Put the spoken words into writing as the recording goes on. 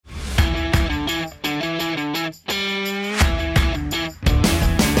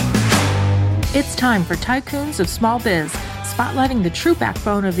It's time for Tycoons of Small Biz, spotlighting the true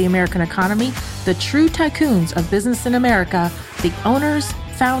backbone of the American economy, the true tycoons of business in America, the owners,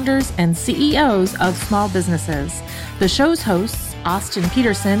 founders, and CEOs of small businesses. The show's hosts, Austin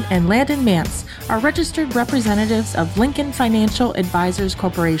Peterson and Landon Mance, are registered representatives of Lincoln Financial Advisors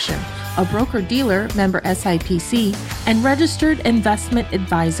Corporation, a broker-dealer member SIPC, and registered investment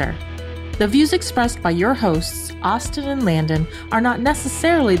advisor. The views expressed by your hosts, Austin and Landon, are not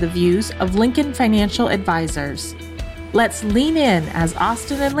necessarily the views of Lincoln Financial Advisors. Let's lean in as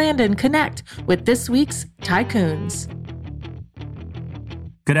Austin and Landon connect with this week's Tycoons.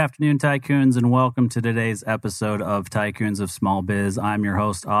 Good afternoon, Tycoons, and welcome to today's episode of Tycoons of Small Biz. I'm your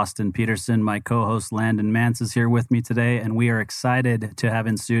host, Austin Peterson. My co-host, Landon Mance, is here with me today, and we are excited to have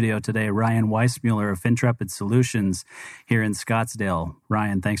in studio today Ryan Weissmueller of Fintrepid Solutions here in Scottsdale.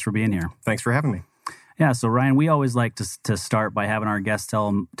 Ryan, thanks for being here. Thanks for having me. Yeah, so Ryan, we always like to start by having our guests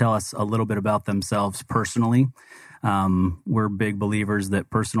tell us a little bit about themselves personally. We're big believers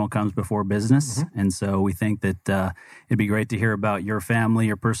that personal comes before business. And so we think that it'd be great to hear about your family,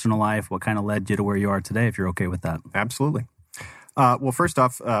 your personal life, what kind of led you to where you are today, if you're okay with that. Absolutely. Well, first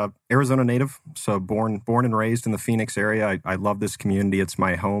off, Arizona native, so born and raised in the Phoenix area. I love this community. It's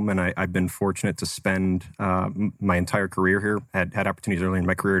my home, and I've been fortunate to spend my entire career here. Had opportunities early in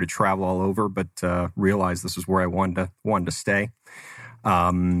my career to travel all over, but realized this is where I wanted to stay.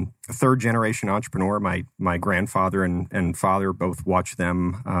 Third generation entrepreneur. My grandfather and father both watched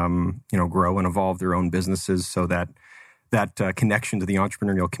them, grow and evolve their own businesses. So that connection to the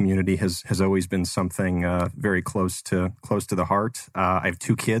entrepreneurial community has always been something very close to the heart. I have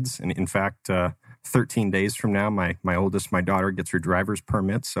two kids, and in fact, 13 days from now, my oldest, my daughter, gets her driver's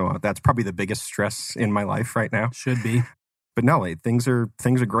permit. So that's probably the biggest stress in my life right now. Should be. But no, things are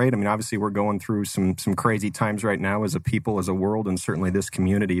great. I mean, obviously, we're going through some crazy times right now as a people, as a world, and certainly this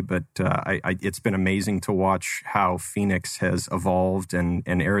community. But it's been amazing to watch how Phoenix has evolved, and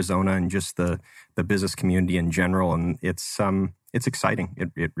Arizona, and just the business community in general. And it's exciting.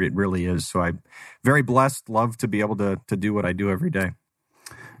 It really is. So I'm very blessed. Love to be able to do what I do every day.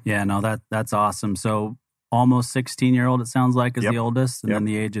 Yeah, no, that's awesome. So almost 16-year-old, it sounds like, is the oldest, and then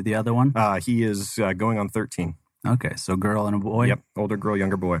the age of the other one. He is going on 13. Okay, so girl and a boy? Yep, older girl,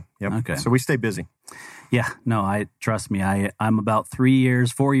 younger boy. Yep. Okay. So we stay busy. Yeah, no, trust me, I'm about 4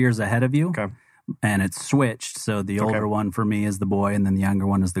 years ahead of you. Okay. And it's switched, so the older one for me is the boy, and then the younger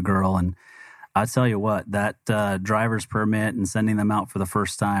one is the girl. And I'll tell you what, that driver's permit and sending them out for the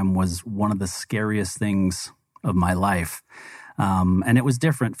first time was one of the scariest things of my life. And it was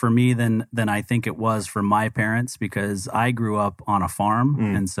different for me than I think it was for my parents, because I grew up on a farm.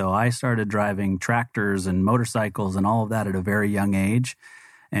 And so I started driving tractors and motorcycles and all of that at a very young age.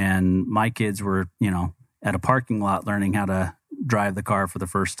 And my kids were, at a parking lot learning how to drive the car for the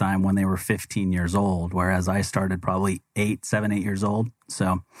first time when they were 15 years old, whereas I started probably 8 years old.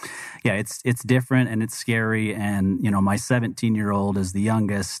 So yeah, it's different and it's scary. And, my 17-year-old is the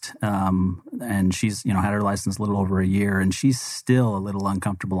youngest, and she's, had her license a little over a year, and she's still a little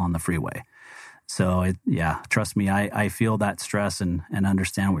uncomfortable on the freeway. So trust me, I feel that stress and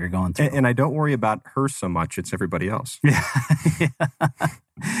understand what you're going through. And I don't worry about her so much. It's everybody else. Yeah.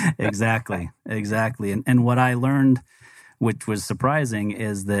 Exactly. And what I learned, which was surprising,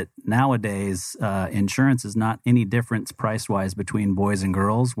 is that nowadays insurance is not any difference price-wise between boys and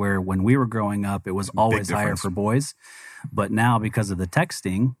girls, where when we were growing up, it was always higher for boys. But now, because of the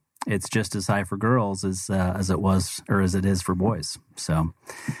texting, it's just as high for girls as it was, or as it is for boys. So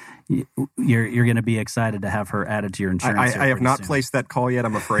you're going to be excited to have her added to your insurance. I have not placed that call yet.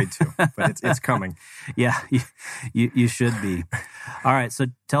 I'm afraid to, but it's coming. Yeah, you should be. All right, so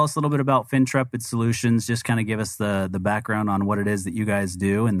tell us a little bit about Fintrepid Solutions. Just kind of give us the background on what it is that you guys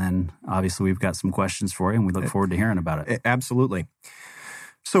do, and then obviously we've got some questions for you, and we look forward to hearing about it. Absolutely.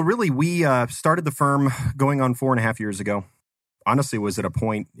 So really, we started the firm going on 4.5 years ago. Honestly, was at a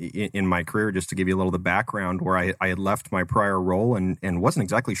point in my career, just to give you a little of the background, where I had left my prior role and wasn't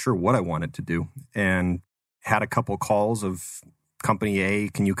exactly sure what I wanted to do, and had a couple calls of company A,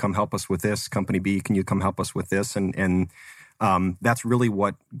 can you come help us with this? Company B, can you come help us with this? And that's really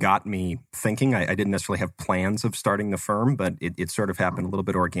what got me thinking. I didn't necessarily have plans of starting the firm, but it sort of happened a little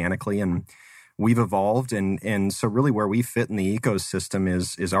bit organically, and we've evolved. And so really where we fit in the ecosystem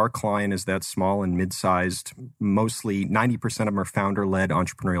is our client is that small and mid-sized, mostly 90% of them are founder-led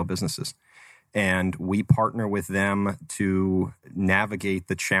entrepreneurial businesses. And we partner with them to navigate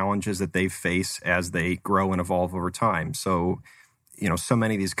the challenges that they face as they grow and evolve over time. So, so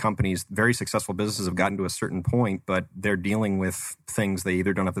many of these companies, very successful businesses, have gotten to a certain point, but they're dealing with things they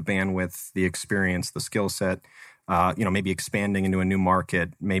either don't have the bandwidth, the experience, the skill set, maybe expanding into a new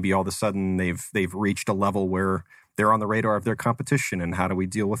market. Maybe all of a sudden they've reached a level where they're on the radar of their competition, and how do we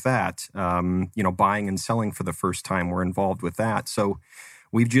deal with that? Buying and selling for the first time, we're involved with that. So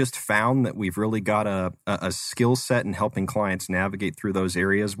we've just found that we've really got a skill set in helping clients navigate through those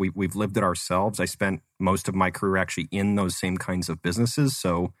areas. We've lived it ourselves. I spent most of my career actually in those same kinds of businesses.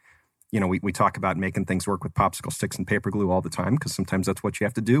 So, we talk about making things work with popsicle sticks and paper glue all the time, because sometimes that's what you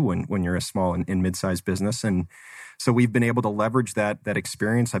have to do when you're a small and mid-sized business. And so we've been able to leverage that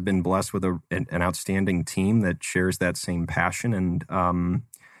experience. I've been blessed with an outstanding team that shares that same passion. And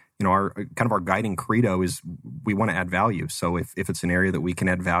our guiding credo is we want to add value. So if it's an area that we can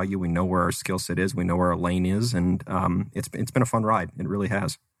add value, we know where our skill set is, we know where our lane is, and it's been a fun ride. It really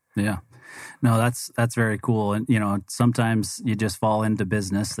has. Yeah. No, that's very cool. And, sometimes you just fall into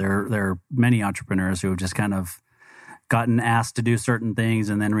business. There are many entrepreneurs who have just kind of gotten asked to do certain things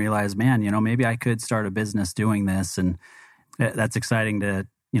and then realize, man, maybe I could start a business doing this. And that's exciting to,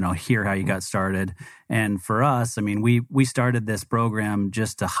 hear how you got started. And for us, I mean, we started this program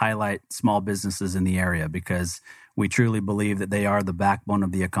just to highlight small businesses in the area, because we truly believe that they are the backbone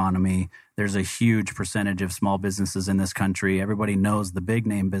of the economy. There's a huge percentage of small businesses in this country. Everybody knows the big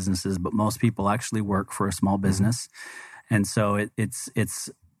name businesses, but most people actually work for a small business. And so it's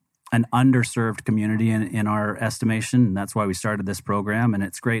an underserved community in our estimation. And that's why we started this program. And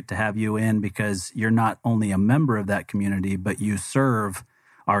it's great to have you in, because you're not only a member of that community, but you serve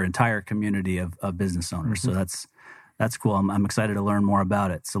our entire community of business owners. So that's cool. I'm excited to learn more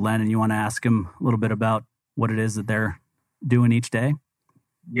about it. So Landon, you want to ask him a little bit about what it is that they're doing each day?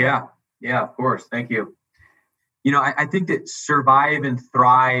 Yeah, of course. Thank you. I think that survive and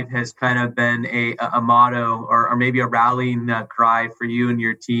thrive has kind of been a motto or maybe a rallying cry for you and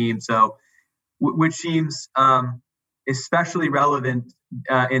your team. So, which seems especially relevant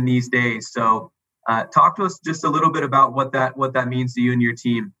in these days. So, talk to us just a little bit about what that means to you and your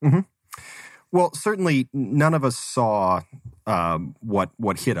team. Mm-hmm. Well, certainly none of us saw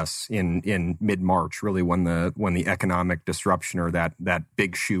what hit us in mid-March, really, when the economic disruption or that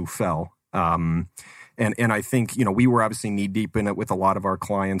big shoe fell. And I think, we were obviously knee deep in it with a lot of our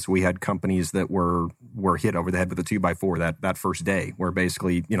clients. We had companies that were hit over the head with a 2x4 that first day, where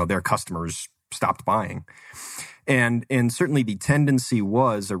basically, their customers stopped buying. And certainly the tendency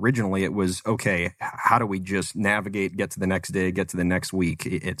was originally it was, okay, how do we just navigate, get to the next day, get to the next week,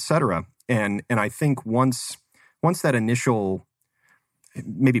 et cetera. And I think once that initial,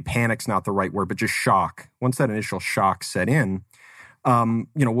 maybe panic's not the right word, but just shock, once that initial shock set in,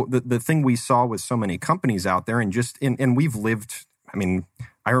 the thing we saw with so many companies out there and we've lived, I mean,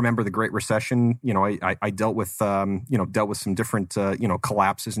 I remember the Great Recession. I dealt with some different,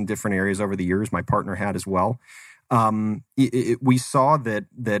 collapses in different areas over the years. My partner had as well. We saw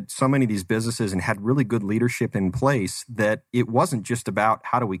that so many of these businesses and had really good leadership in place that it wasn't just about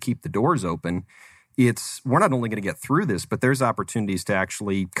how do we keep the doors open. We're not only going to get through this, but there's opportunities to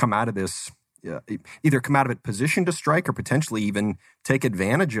actually come out of this, either come out of it positioned to strike or potentially even take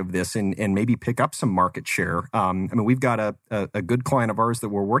advantage of this and maybe pick up some market share. We've got a good client of ours that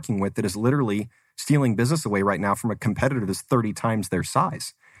we're working with that is literally stealing business away right now from a competitor that's 30 times their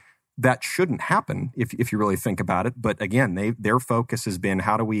size. That shouldn't happen if you really think about it. But again, their focus has been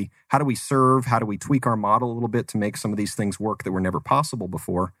how do we serve, how do we tweak our model a little bit to make some of these things work that were never possible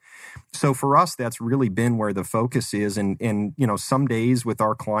before. So for us, that's really been where the focus is. And some days with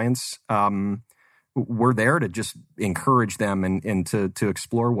our clients, we're there to just encourage them and to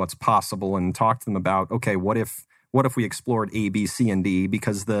explore what's possible and talk to them about, okay, what if we explored A, B, C, and D?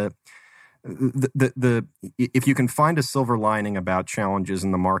 Because if you can find a silver lining about challenges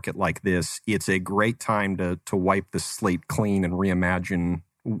in the market like this, it's a great time to wipe the slate clean and reimagine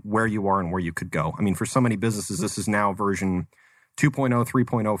where you are and where you could go. I mean, for so many businesses, this is now version 2.0,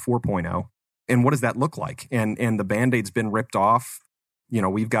 3.0, 4.0. And what does that look like? And the Band-Aid's been ripped off.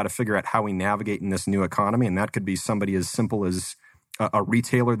 We've got to figure out how we navigate in this new economy. And that could be somebody as simple as a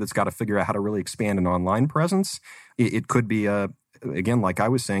retailer that's got to figure out how to really expand an online presence. It could be again, like I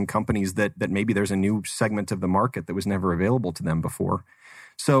was saying, companies that maybe there's a new segment of the market that was never available to them before.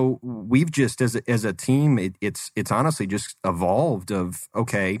 So we've just, as a team, it's honestly just evolved of,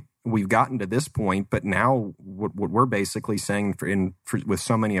 okay, we've gotten to this point, but now what we're basically saying with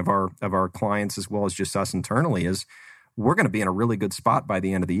so many of our clients, as well as just us internally, is we're going to be in a really good spot by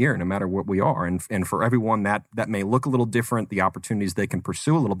the end of the year, no matter what we are. And for everyone that may look a little different, the opportunities they can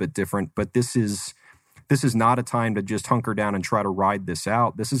pursue a little bit different, but this is not a time to just hunker down and try to ride this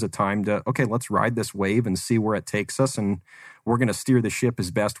out. This is a time to, okay, let's ride this wave and see where it takes us. And we're going to steer the ship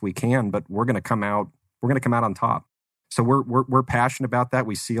as best we can, but we're going to come out on top. So we're passionate about that.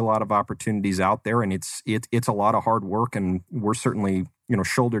 We see a lot of opportunities out there, and it's a lot of hard work, and we're certainly,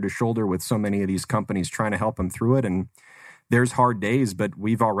 shoulder to shoulder with so many of these companies trying to help them through it. And there's hard days, but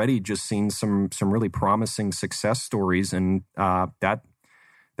we've already just seen some really promising success stories, and that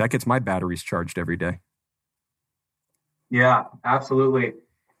gets my batteries charged every day. Yeah, absolutely.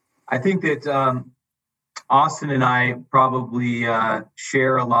 I think that Austin and I probably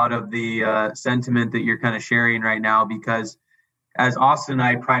share a lot of the sentiment that you're kind of sharing right now, because as Austin and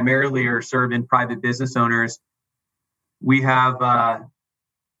I primarily are serving private business owners, we have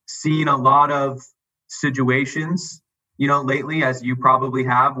seen a lot of situations, lately, as you probably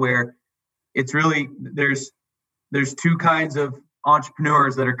have, where it's really, there's two kinds of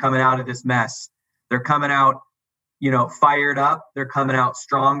entrepreneurs that are coming out of this mess. They're coming out, fired up, they're coming out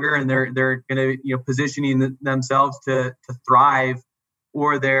stronger, and they're going to, positioning themselves to thrive,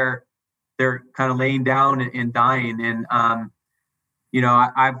 or they're kind of laying down and dying. And,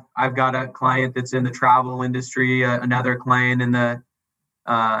 I've got a client that's in the travel industry, another client in the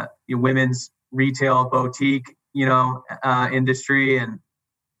women's retail boutique, industry. And,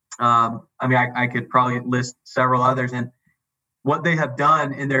 I could probably list several others, and what they have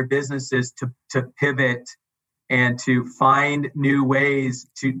done in their businesses to pivot and to find new ways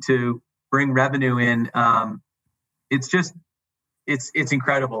to bring revenue in. It's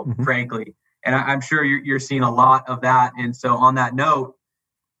incredible, mm-hmm. frankly. And I'm sure you're seeing a lot of that. And so on that note,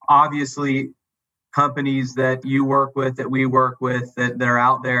 obviously companies that you work with, that we work with, that are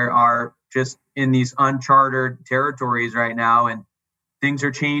out there are just in these uncharted territories right now. And things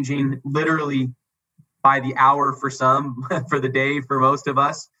are changing literally by the hour for some, for the day for most of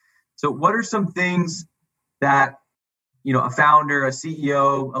us. So what are some things that, a founder, a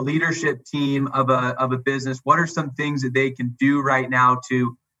CEO, a leadership team of a business, what are some things that they can do right now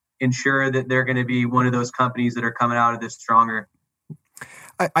to ensure that they're going to be one of those companies that are coming out of this stronger?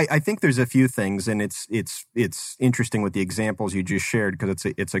 I think there's a few things, and it's interesting with the examples you just shared, because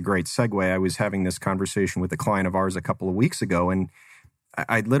it's a great segue. I was having this conversation with a client of ours a couple of weeks ago, and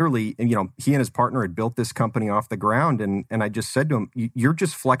I literally, he and his partner had built this company off the ground, and I just said to him, "You're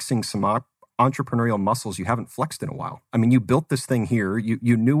just flexing some entrepreneurial muscles you haven't flexed in a while. I mean, you built this thing here.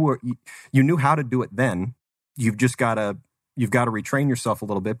 You knew how to do it then. You've got to retrain yourself a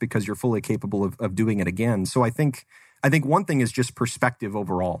little bit because you're fully capable of doing it again." So I think one thing is just perspective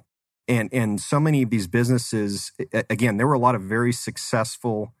overall. And so many of these businesses, again, there were a lot of very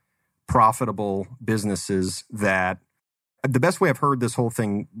successful, profitable businesses that the best way I've heard this whole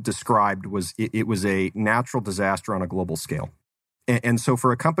thing described was it was a natural disaster on a global scale. And so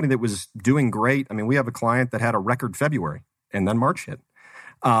for a company that was doing great, we have a client that had a record February and then March hit.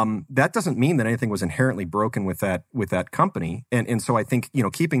 That doesn't mean that anything was inherently broken with that company. And so I think,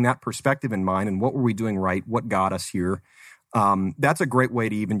 keeping that perspective in mind and what were we doing right, what got us here, that's a great way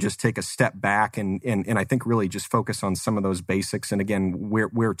to even just take a step back and I think really just focus on some of those basics. And again,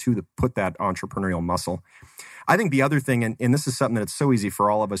 where to put that entrepreneurial muscle. I think the other thing, and this is something that's so easy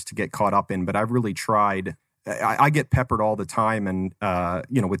for all of us to get caught up in, but I've really tried. I get peppered all the time, and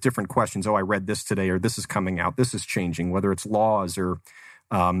with different questions. Oh, I read this today, or this is coming out, this is changing. Whether it's laws or,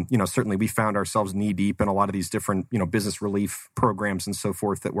 certainly we found ourselves knee deep in a lot of these different, business relief programs and so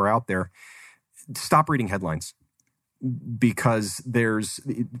forth that were out there. Stop reading headlines, because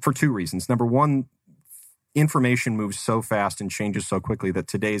for two reasons. Number one, information moves so fast and changes so quickly that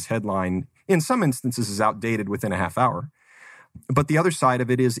today's headline, in some instances, is outdated within a half hour. But the other side of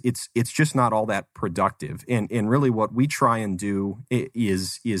it is it's just not all that productive. And really what we try and do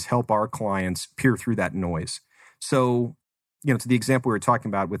is help our clients peer through that noise. So, to the example we were talking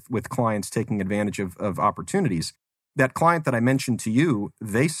about with clients taking advantage of opportunities, that client that I mentioned to you,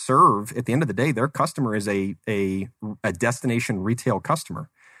 they serve, at the end of the day, their customer is a destination retail customer.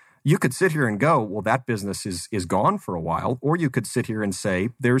 You could sit here and go, well, that business is gone for a while. Or you could sit here and say,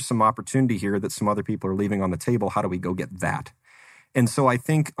 there's some opportunity here that some other people are leaving on the table. How do we go get that? And so I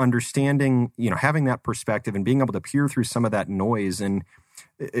think understanding, having that perspective and being able to peer through some of that noise. And,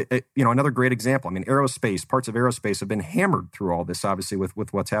 another great example, aerospace, parts of aerospace have been hammered through all this, obviously,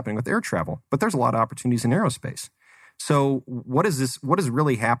 with what's happening with air travel. But there's a lot of opportunities in aerospace. So what is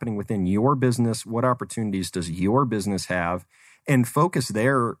really happening within your business? What opportunities does your business have? And focus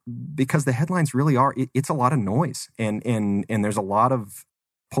there, because the headlines really are, it's a lot of noise. And there's a lot of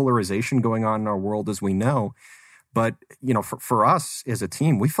polarization going on in our world, as we know. But, for us as a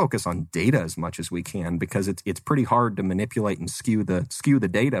team, we focus on data as much as we can, because it's pretty hard to manipulate and skew the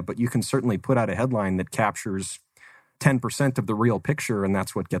data. But you can certainly put out a headline that captures 10% of the real picture, and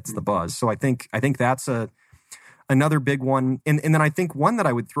that's what gets the buzz. So I think that's another big one. And then I think one that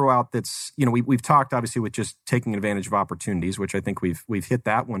I would throw out that's, we've talked obviously with just taking advantage of opportunities, which I think we've hit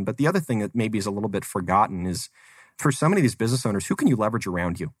that one. But the other thing that maybe is a little bit forgotten is for so many of these business owners, who can you leverage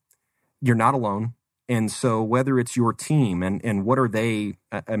around you? You're not alone. And so whether it's your team and what are they,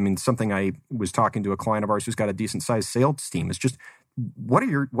 something I was talking to a client of ours who's got a decent sized sales team is just, what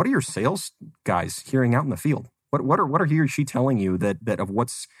are your sales guys hearing out in the field? What are he or she telling you that of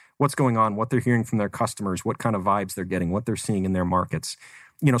what's going on, what they're hearing from their customers, what kind of vibes they're getting, what they're seeing in their markets?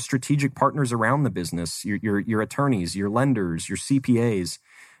 Strategic partners around the business, your attorneys, your lenders, your CPAs.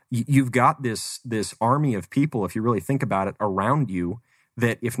 You've got this army of people, if you really think about it, around you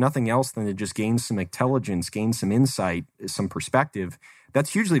that, if nothing else, then to just gain some intelligence, gain some insight, some perspective.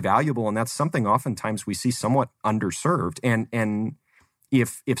 That's hugely valuable, and that's something oftentimes we see somewhat underserved. And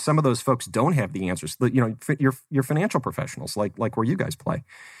if some of those folks don't have the answers, your financial professionals, like where you guys play,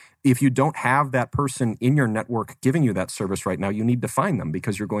 if you don't have that person in your network giving you that service right now, you need to find them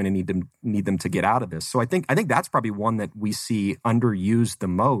because you're going to need them to get out of this. So I think that's probably one that we see underused the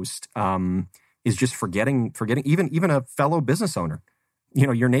most, is just forgetting even a fellow business owner.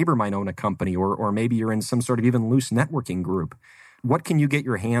 Your neighbor might own a company, or maybe you're in some sort of even loose networking group. What can you get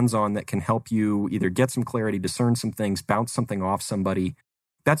your hands on that can help you either get some clarity, discern some things, bounce something off somebody?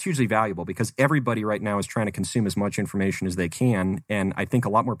 That's hugely valuable because everybody right now is trying to consume as much information as they can. And I think a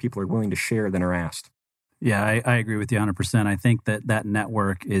lot more people are willing to share than are asked. Yeah, I agree with you 100%. I think that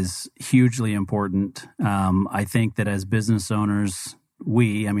network is hugely important. I think that as business owners,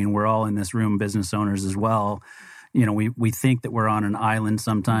 we're all in this room business owners as well. We think that we're on an island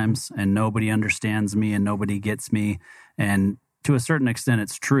sometimes and nobody understands me and nobody gets me. And to a certain extent,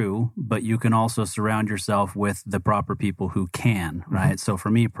 it's true, but you can also surround yourself with the proper people who can, right? Mm-hmm. So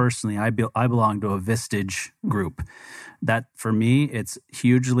for me personally, I belong to a Vistage group. That, for me, it's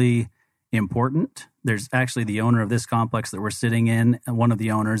hugely important. There's actually the owner of this complex that we're sitting in, and one of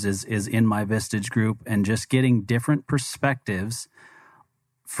the owners is in my Vistage group, and just getting different perspectives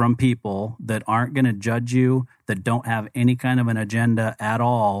from people that aren't going to judge you, that don't have any kind of an agenda at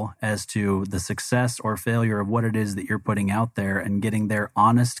all as to the success or failure of what it is that you're putting out there, and getting their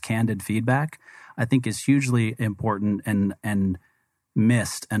honest, candid feedback, I think is hugely important and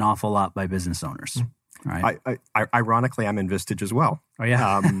missed an awful lot by business owners. Right? Ironically, I'm in Vistage as well. Oh,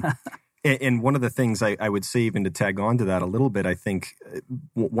 yeah. And one of the things I would say, even to tag on to that a little bit, I think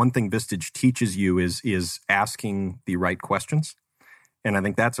one thing Vistage teaches you is asking the right questions. And I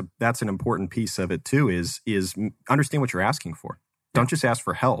think that's an important piece of it too, is understand what you're asking for. Don't just ask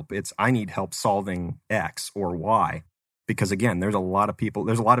for help. It's, I need help solving X or Y. Because again, there's a lot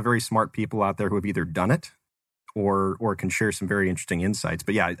of very smart people out there who have either done it or can share some very interesting insights.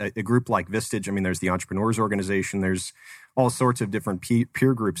 But yeah, a group like Vistage, there's the Entrepreneurs Organization, there's all sorts of different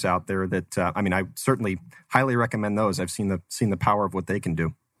peer groups out there that, I certainly highly recommend those. I've seen the power of what they can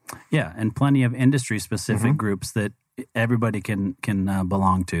do. Yeah, and plenty of industry-specific groups that everybody can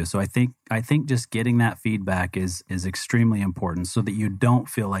belong to. So I think just getting that feedback is extremely important, so that you don't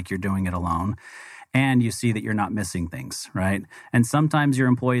feel like you're doing it alone, and you see that you're not missing things, right? And sometimes your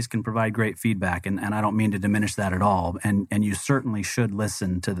employees can provide great feedback, and I don't mean to diminish that at all. And you certainly should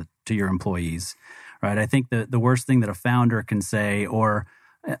listen to your employees, right? I think the worst thing that a founder can say, or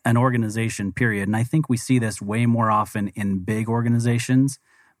an organization, period, and I think we see this way more often in big organizations,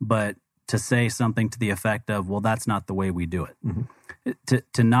 but to say something to the effect of, well, that's not the way we do it. Mm-hmm.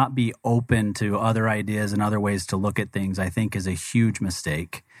 To not be open to other ideas and other ways to look at things, I think, is a huge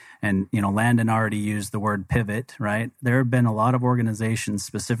mistake. And, Landon already used the word pivot, right? There have been a lot of organizations,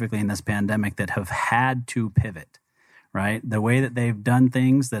 specifically in this pandemic, that have had to pivot, right? The way that they've done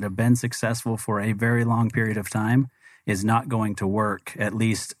things that have been successful for a very long period of time is not going to work, at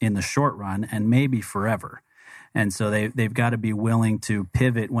least in the short run, and maybe forever. And so they've got to be willing to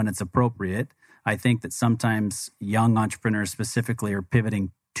pivot when it's appropriate. I think that sometimes young entrepreneurs specifically are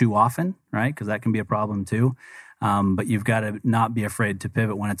pivoting too often, right? Because that can be a problem too. But you've got to not be afraid to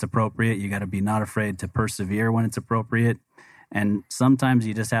pivot when it's appropriate. You got to be not afraid to persevere when it's appropriate. And sometimes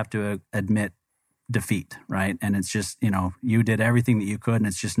you just have to admit defeat, right? And it's just, you did everything that you could and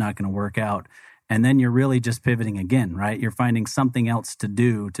it's just not going to work out. And then you're really just pivoting again, right? You're finding something else to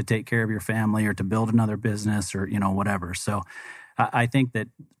do to take care of your family or to build another business or, whatever. So I think that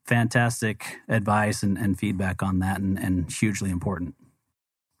fantastic advice and feedback on that and hugely important.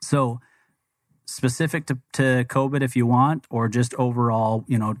 So specific to COVID, if you want, or just overall,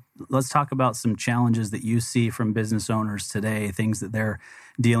 let's talk about some challenges that you see from business owners today, things that they're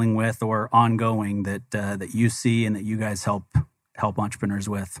dealing with or ongoing that you see and that you guys help entrepreneurs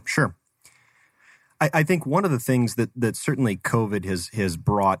with. Sure. I think one of the things that certainly COVID has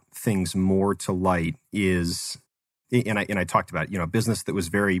brought things more to light is and I talked about, a business that was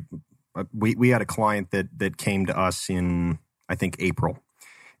very, we had a client that came to us in, I think, April.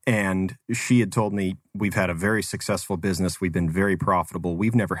 And she had told me, we've had a very successful business. We've been very profitable.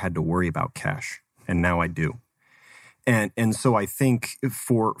 We've never had to worry about cash. And now I do. And so I think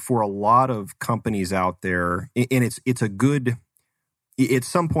for a lot of companies out there, and it's a good, at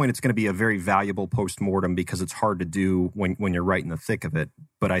some point it's going to be a very valuable postmortem because it's hard to do when you're right in the thick of it.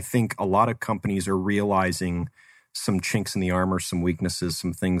 But I think a lot of companies are realizing some chinks in the armor, some weaknesses,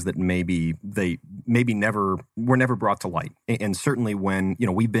 some things that maybe were never brought to light. And certainly when,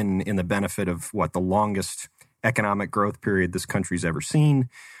 we've been in the benefit of the longest economic growth period this country's ever seen,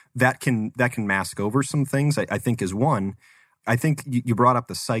 that can mask over some things, I think is one. I think you brought up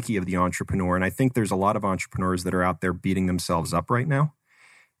the psyche of the entrepreneur, and I think there's a lot of entrepreneurs that are out there beating themselves up right now.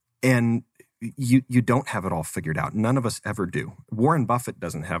 And you don't have it all figured out. None of us ever do. Warren Buffett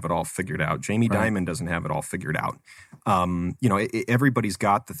doesn't have it all figured out. Jamie Dimon doesn't have it all figured out. Everybody's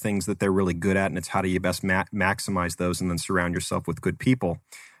got the things that they're really good at, and it's how do you best maximize those and then surround yourself with good people.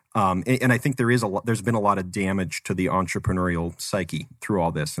 And I think there's been a lot of damage to the entrepreneurial psyche through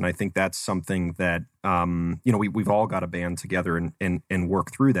all this. And I think that's something that, we've all got to band together and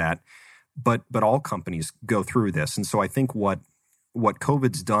work through that. But all companies go through this. And so I think what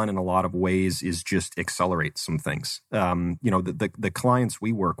COVID's done in a lot of ways is just accelerate some things. The clients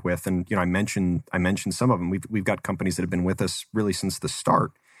we work with, and I mentioned some of them. We've got companies that have been with us really since the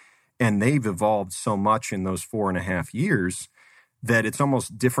start, and they've evolved so much in those 4.5 years that it's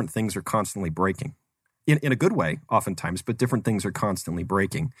almost different things are constantly breaking, in a good way, oftentimes, but different things are constantly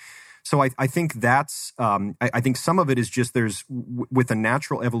breaking. So I think that's, I think some of it is just with a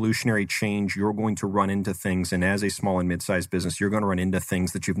natural evolutionary change, you're going to run into things. And as a small and mid-sized business, you're going to run into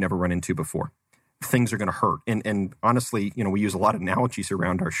things that you've never run into before. Things are going to hurt. And honestly, we use a lot of analogies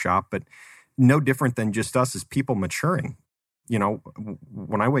around our shop, but no different than just us as people maturing.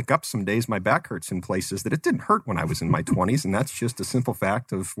 When I wake up some days, my back hurts in places that it didn't hurt when I was in my 20s. And that's just a simple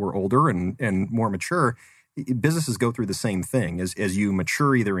fact of we're older and more mature. Businesses go through the same thing. As you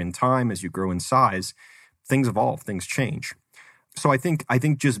mature, either in time, as you grow in size, things evolve, things change. So I think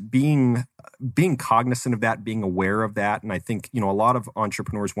just being cognizant of that, being aware of that, and I think a lot of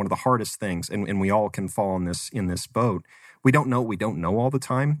entrepreneurs, one of the hardest things, and we all can fall in this boat. We don't know what we don't know all the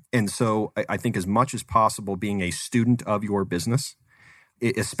time, and so I think as much as possible, being a student of your business,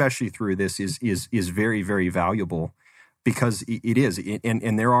 especially through this, is very, very valuable. Because it is,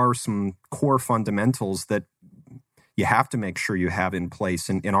 and there are some core fundamentals that you have to make sure you have in place.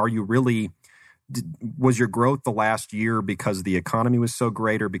 And are you really, was your growth the last year because the economy was so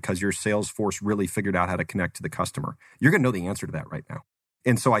great or because your sales force really figured out how to connect to the customer? You're going to know the answer to that right now.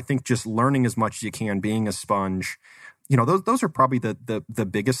 And so I think just learning as much as you can, being a sponge, those are probably the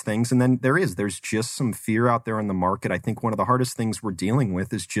biggest things. And then there's just some fear out there in the market. I think one of the hardest things we're dealing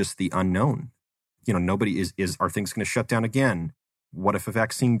with is just the unknown. Nobody are things going to shut down again? What if a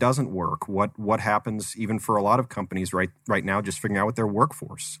vaccine doesn't work? What happens even for a lot of companies right now, just figuring out with their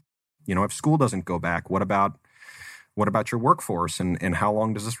workforce? If school doesn't go back, what about your workforce and how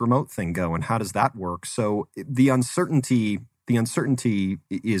long does this remote thing go and how does that work? So the uncertainty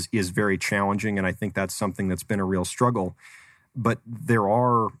is very challenging, and I think that's something that's been a real struggle. But there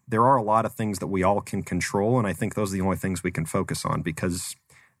are a lot of things that we all can control, and I think those are the only things we can focus on because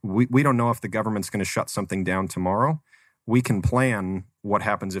we don't know if the government's going to shut something down tomorrow. We can plan what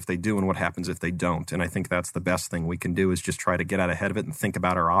happens if they do and what happens if they don't. And I think that's the best thing we can do is just try to get out ahead of it and think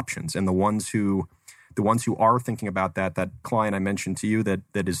about our options. And the ones who are thinking about that client I mentioned to you that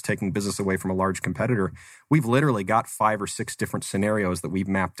is taking business away from a large competitor, we've literally got 5 or 6 different scenarios that we've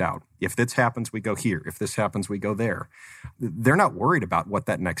mapped out. If this happens, we go here. If this happens, we go there. They're not worried about what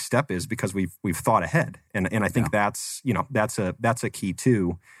that next step is because we've thought ahead. And I think that's a key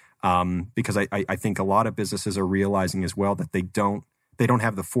too. Because I think a lot of businesses are realizing as well that they don't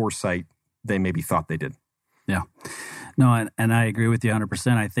have the foresight they maybe thought they did. Yeah. No, and I agree with you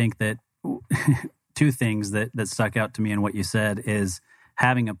 100%. I think that two things that stuck out to me in what you said is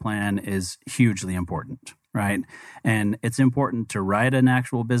having a plan is hugely important, right? And it's important to write an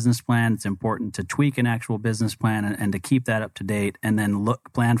actual business plan. It's important to tweak an actual business plan and to keep that up to date and then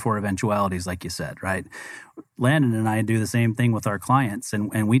plan for eventualities, like you said, right? Landon and I do the same thing with our clients,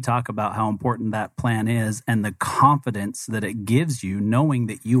 and we talk about how important that plan is and the confidence that it gives you knowing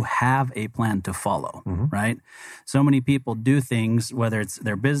that you have a plan to follow, right? So many people do things, whether it's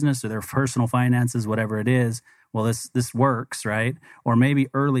their business or their personal finances, whatever it is, well, this works, right? Or maybe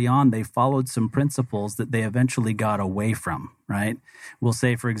early on they followed some principles that they eventually got away from, right? We'll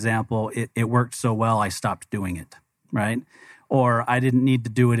say, for example, it worked so well I stopped doing it, right? Or I didn't need to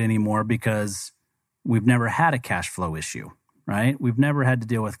do it anymore because we've never had a cash flow issue, right? We've never had to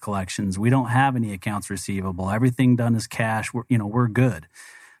deal with collections. We don't have any accounts receivable. Everything done is cash. We're good.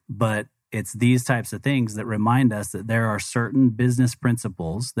 But it's these types of things that remind us that there are certain business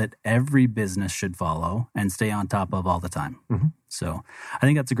principles that every business should follow and stay on top of all the time. Mm-hmm. So I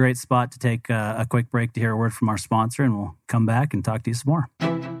think that's a great spot to take a quick break to hear a word from our sponsor, and we'll come back and talk to you some more.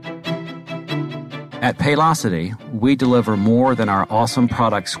 At Paylocity, we deliver more than our awesome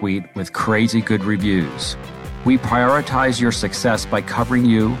product suite with crazy good reviews. We prioritize your success by covering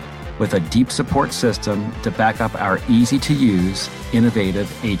you with a deep support system to back up our easy-to-use,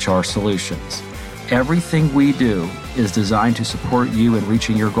 innovative HR solutions. Everything we do is designed to support you in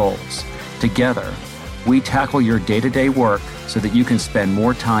reaching your goals. Together, we tackle your day-to-day work so that you can spend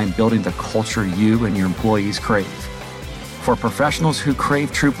more time building the culture you and your employees crave. For professionals who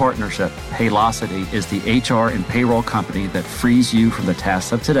crave true partnership, Paylocity is the HR and payroll company that frees you from the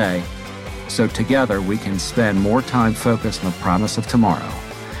tasks of today, so together we can spend more time focused on the promise of tomorrow.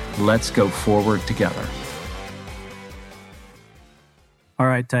 Let's go forward together. All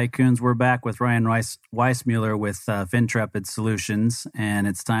right, Tycoons, we're back with Ryan Weissmueller with Fintrepid Solutions, and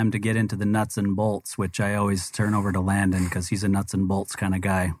it's time to get into the nuts and bolts, which I always turn over to Landon because he's a nuts and bolts kind of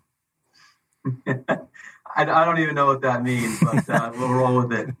guy. I don't even know what that means, but we'll roll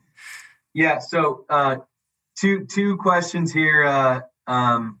with it. Yeah, so two questions here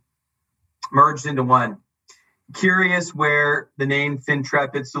merged into one. Curious where the name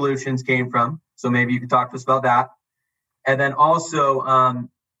Fintrepid Solutions came from, so maybe you could talk to us about that. And then also, I'm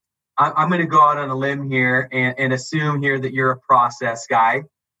going to go out on a limb here and assume here that you're a process guy.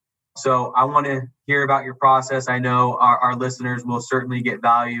 So I want to hear about your process. I know our listeners will certainly get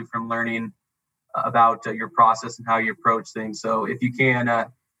value from learning about your process and how you approach things. So if you can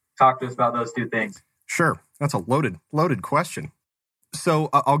talk to us about those two things. Sure. That's a loaded question. So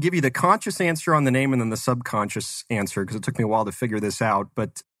I'll give you the conscious answer on the name and then the subconscious answer because it took me a while to figure this out.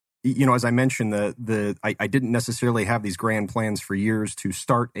 But, as I mentioned, I didn't necessarily have these grand plans for years to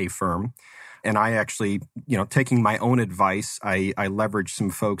start a firm. And I actually, taking my own advice, I leveraged some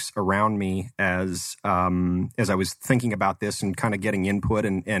folks around me as I was thinking about this and kind of getting input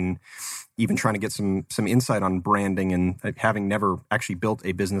and even trying to get some insight on branding and having never actually built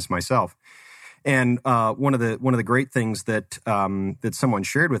a business myself. And one of the great things that someone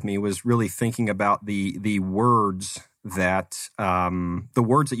shared with me was really thinking about the words that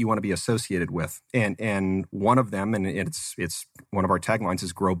you want to be associated with, and one of them, and it's one of our taglines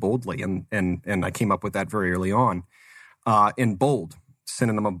is "Grow boldly," and I came up with that very early on. And bold,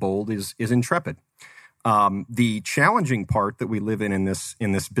 synonym of bold is intrepid. The challenging part that we live in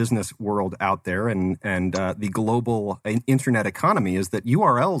this business world out there and the global internet economy is that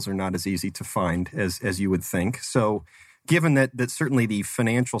URLs are not as easy to find as you would think. So given that certainly the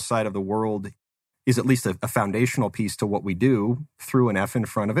financial side of the world is at least a foundational piece to what we do, threw an F in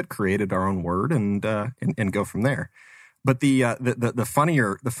front of it, created our own word and go from there. But the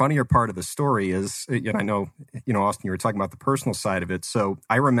funnier part of the story is, I know, Austin, you were talking about the personal side of it. So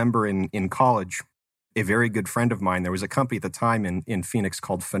I remember in college, a very good friend of mine, there was a company at the time in Phoenix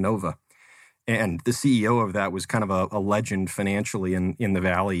called Finova. And the CEO of that was kind of a legend financially in the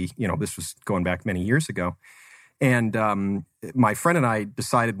Valley. This was going back many years ago. And my friend and I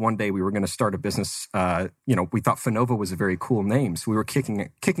decided one day we were going to start a business. We thought Finova was a very cool name. So we were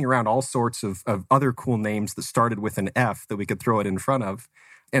kicking around all sorts of other cool names that started with an F that we could throw it in front of.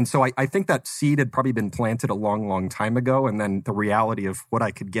 And so I think that seed had probably been planted a long, long time ago. And then the reality of what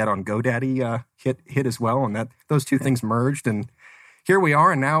I could get on GoDaddy hit as well. And those two things merged. And here we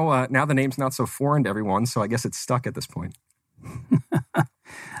are. And now the name's not so foreign to everyone. So I guess it's stuck at this point.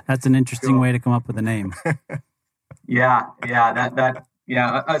 That's an interesting way to come up with a name. Yeah.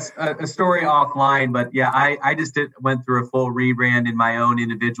 A story offline. But yeah, I just went through a full rebrand in my own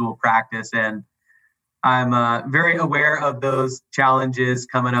individual practice. And I'm very aware of those challenges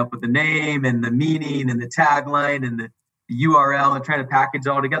coming up with the name and the meaning and the tagline and the URL and trying to package it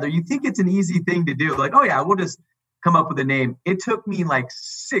all together. You think it's an easy thing to do. Like, oh yeah, we'll just come up with a name. It took me like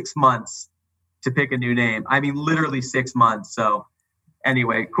 6 months to pick a new name. I mean, literally 6 months. So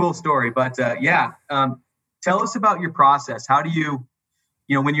anyway, cool story. But tell us about your process. How do you,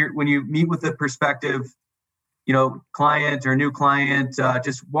 when you meet with a prospective client or new client,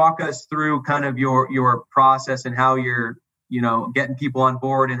 just walk us through kind of your process and how you're, getting people on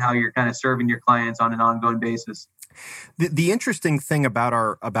board and how you're kind of serving your clients on an ongoing basis. The interesting thing about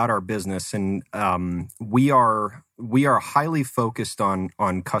our business, and we are highly focused on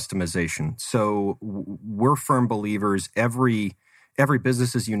customization. So we're firm believers. Every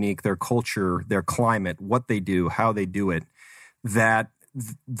business is unique. Their culture, their climate, what they do, how they do it. That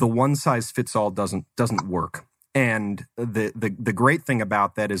the one size fits all doesn't work. And the great thing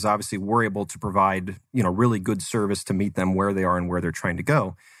about that is obviously we're able to provide, really good service to meet them where they are and where they're trying to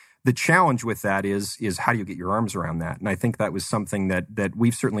go. The challenge with that is how do you get your arms around that? And I think that was something that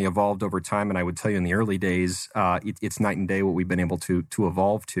we've certainly evolved over time. And I would tell you in the early days, it's night and day what we've been able to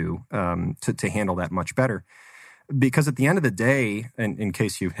evolve to handle that much better. Because at the end of the day, and in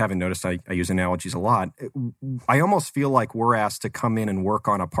case you haven't noticed, I use analogies a lot. I almost feel like we're asked to come in and work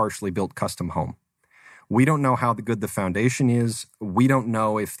on a partially built custom home. We don't know how good the foundation is. We don't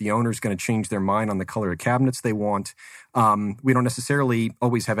know if the owner's going to change their mind on the color of cabinets they want. We don't necessarily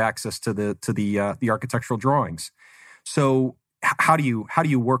always have access to the architectural drawings. So how do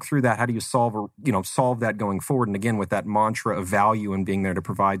you work through that? How do you solve that going forward? And again, with that mantra of value and being there to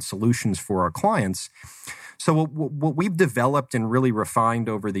provide solutions for our clients. So what we've developed and really refined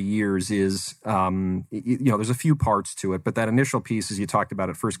over the years is, there's a few parts to it, but that initial piece, as you talked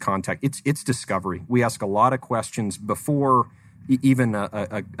about at first contact, it's discovery. We ask a lot of questions before even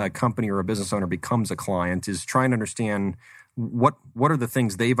a company or a business owner becomes a client, is trying to understand what are the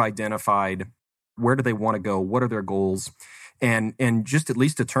things they've identified, where do they want to go, what are their goals, and just at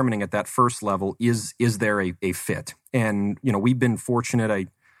least determining at that first level, is there a fit? And, we've been fortunate.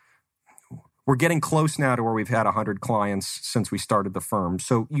 We're getting close now to where we've had 100 clients since we started the firm.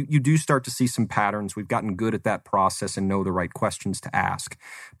 So you do start to see some patterns. We've gotten good at that process and know the right questions to ask.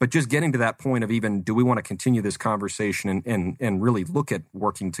 But just getting to that point of even, do we want to continue this conversation and really look at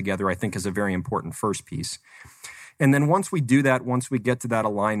working together, I think is a very important first piece. And then once we do that, once we get to that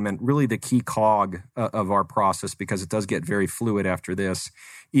alignment, really the key cog of our process, because it does get very fluid after this,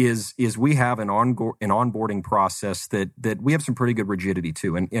 is we have an onboarding process that we have some pretty good rigidity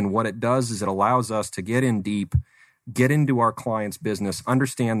to. And what it does is it allows us to get in deep, get into our client's business,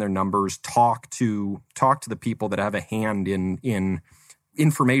 understand their numbers, talk to the people that have a hand in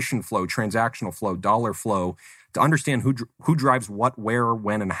information flow, transactional flow, dollar flow, to understand who drives what, where,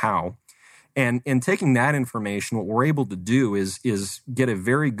 when, and how. And in taking that information, what we're able to do is get a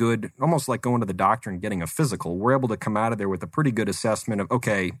very good, almost like going to the doctor and getting a physical. We're able to come out of there with a pretty good assessment of,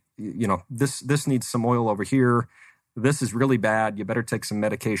 okay, this needs some oil over here. This is really bad. You better take some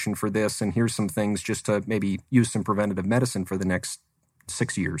medication for this. And here's some things just to maybe use some preventative medicine for the next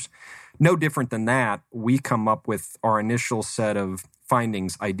 6 years. No different than that, we come up with our initial set of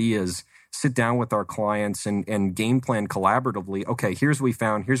findings, ideas, sit down with our clients and game plan collaboratively. Okay, here's what we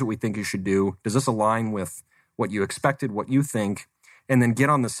found. Here's what we think you should do. Does this align with what you expected, what you think? And then get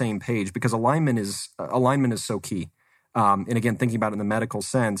on the same page, because alignment is so key. And again, thinking about it in the medical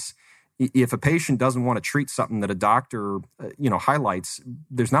sense, if a patient doesn't want to treat something that a doctor highlights,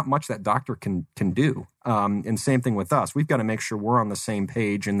 there's not much that doctor can do. And same thing with us. We've got to make sure we're on the same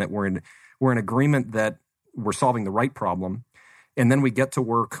page and that we're in agreement that we're solving the right problem. And then we get to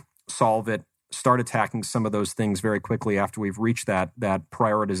work, solve it, start attacking some of those things very quickly after we've reached that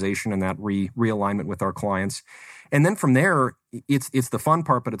prioritization and that realignment with our clients. And then from there, it's the fun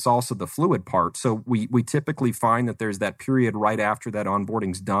part, but it's also the fluid part. So we typically find that there's that period right after that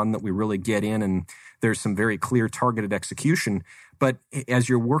onboarding's done that we really get in, and there's some very clear targeted execution. But as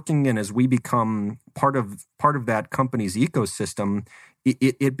you're working and as we become part of that company's ecosystem,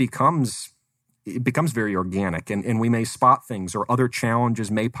 it becomes very organic, and we may spot things or other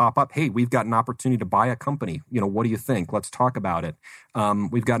challenges may pop up. Hey, we've got an opportunity to buy a company. What do you think? Let's talk about it.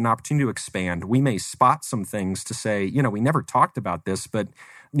 We've got an opportunity to expand. We may spot some things to say, we never talked about this, but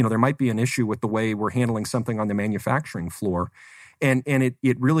there might be an issue with the way we're handling something on the manufacturing floor. And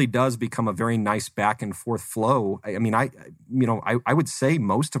it really does become a very nice back and forth flow. I mean, I would say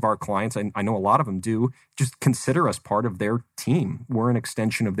most of our clients, I know a lot of them do, just consider us part of their team. We're an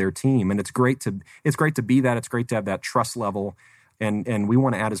extension of their team, and it's great to be that. It's great to have that trust level, and we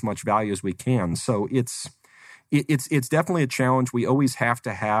want to add as much value as we can. So it's definitely a challenge. We always have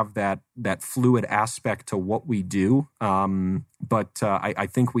to have that fluid aspect to what we do. But I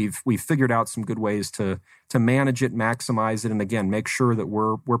think we've figured out some good ways to manage it, maximize it, and again, make sure that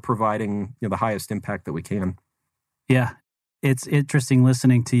we're providing the highest impact that we can. Yeah, it's interesting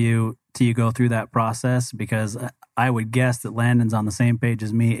listening to you go through that process, because I would guess that Landon's on the same page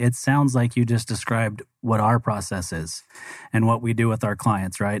as me. It sounds like you just described what our process is and what we do with our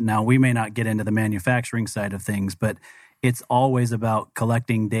clients, right? Now, we may not get into the manufacturing side of things, but it's always about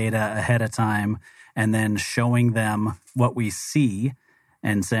collecting data ahead of time and then showing them what we see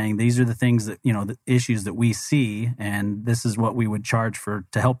and saying, these are the things that, the issues that we see, and this is what we would charge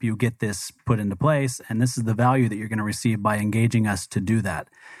to help you get this put into place, and this is the value that you're going to receive by engaging us to do that.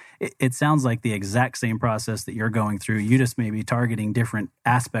 It sounds like the exact same process that you're going through. You just may be targeting different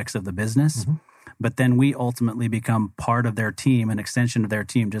aspects of the business, but then we ultimately become part of their team, an extension of their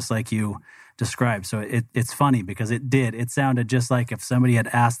team, just like you described. So it's funny because it sounded just like if somebody had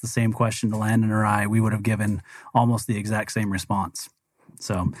asked the same question to Landon or I, we would have given almost the exact same response.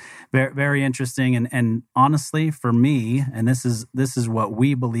 So very, very interesting. And honestly, for me, and this is what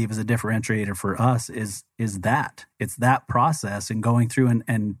we believe is a differentiator for us is that it's that process and going through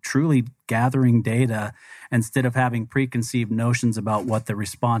and truly gathering data instead of having preconceived notions about what the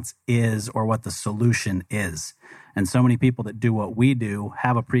response is or what the solution is. And so many people that do what we do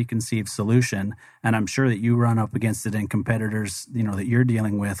have a preconceived solution. And I'm sure that you run up against it in competitors, that you're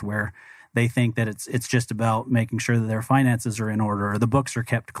dealing with, where they think that it's just about making sure that their finances are in order or the books are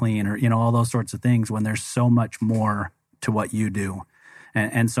kept clean or, all those sorts of things, when there's so much more to what you do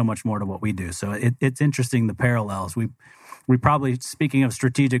and so much more to what we do. So it's interesting, the parallels. We probably, speaking of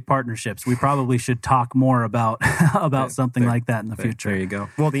strategic partnerships, we probably should talk more about something like that in the future. There you go.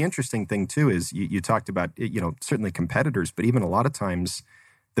 Well, the interesting thing too is you talked about, certainly competitors, but even a lot of times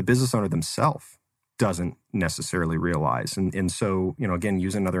the business owner themselves doesn't necessarily realize. And so, again,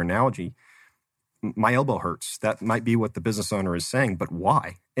 use another analogy, my elbow hurts. That might be what the business owner is saying, but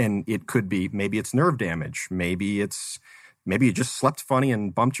why? And it could be, maybe it's nerve damage. Maybe you just slept funny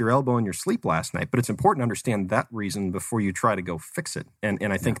and bumped your elbow in your sleep last night. But it's important to understand that reason before you try to go fix it. And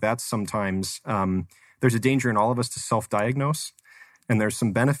I think that's sometimes, there's a danger in all of us to self-diagnose. And there's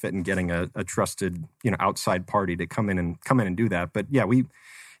some benefit in getting a trusted, outside party to come in and do that. But yeah,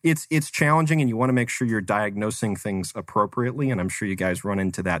 it's challenging, and you want to make sure you're diagnosing things appropriately. And I'm sure you guys run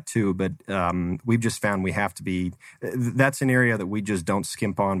into that too. But we've just found we have to be. That's an area that we just don't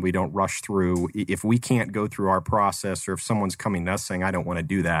skimp on. We don't rush through. If we can't go through our process, or if someone's coming to us saying, "I don't want to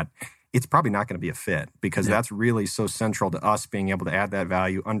do that," it's probably not going to be a fit, because that's really so central to us being able to add that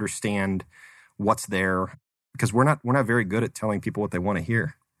value, understand what's there, because we're not very good at telling people what they want to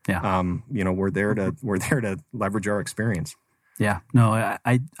hear. Yeah. We're there to leverage our experience. Yeah, no,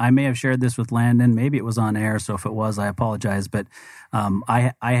 I may have shared this with Landon. Maybe it was on air, so if it was, I apologize. But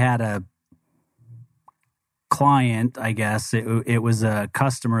I had a client, I guess. It was a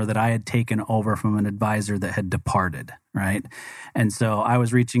customer that I had taken over from an advisor that had departed, right? And so I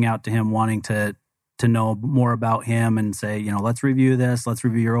was reaching out to him, wanting to know more about him and say, let's review this. Let's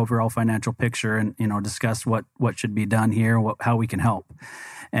review your overall financial picture and, discuss what should be done here, how we can help.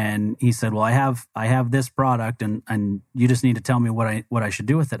 And he said, well, I have this product and you just need to tell me what I should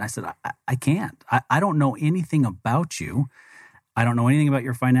do with it. And I said, I can't. I don't know anything about you. I don't know anything about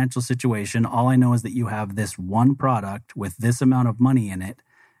your financial situation. All I know is that you have this one product with this amount of money in it,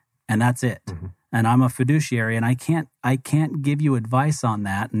 and that's it. Mm-hmm. And I'm a fiduciary, and I can't give you advice on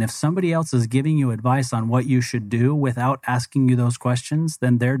that. And if somebody else is giving you advice on what you should do without asking you those questions,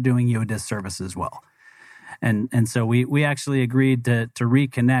 then they're doing you a disservice as well. And so we actually agreed to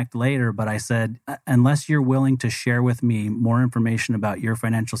reconnect later, but I said, unless you're willing to share with me more information about your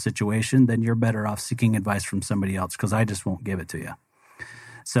financial situation, then you're better off seeking advice from somebody else, because I just won't give it to you.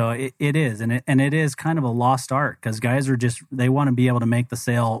 So it is, and it is kind of a lost art, because guys they want to be able to make the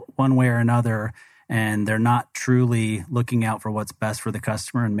sale one way or another, and they're not truly looking out for what's best for the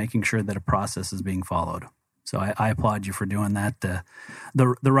customer and making sure that a process is being followed. So I applaud you for doing that the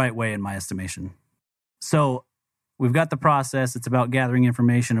right way, in my estimation. So we've got the process. It's about gathering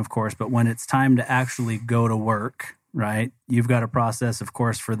information, of course, but when it's time to actually go to work, right, you've got a process, of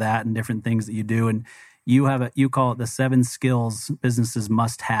course, for that and different things that you do. And you call it the 7 skills businesses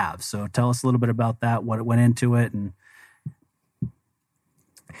must have. So tell us a little bit about that, what went into it. And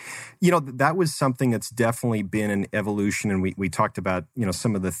that was something that's definitely been an evolution. And we talked about,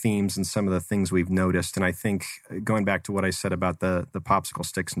 some of the themes and some of the things we've noticed. And I think going back to what I said about the popsicle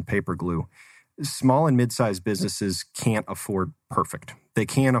sticks and paper glue, small and mid-sized businesses can't afford perfect. They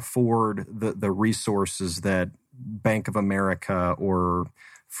can't afford the resources that Bank of America or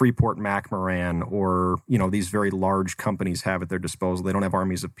Freeport McMoran or, these very large companies have at their disposal. They don't have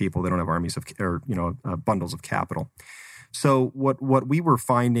armies of people. They don't have armies of, bundles of capital. So what we were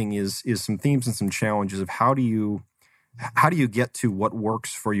finding is some themes and some challenges of how do you get to what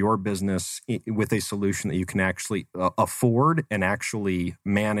works for your business with a solution that you can actually afford and actually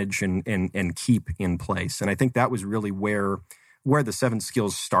manage and keep in place. And I think that was really where the 7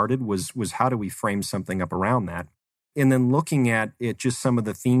 skills started was how do we frame something up around that? And then looking at it, just some of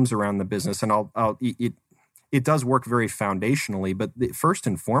the themes around the business, and it does work very foundationally, but first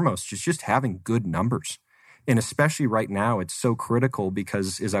and foremost, just having good numbers. And especially right now, it's so critical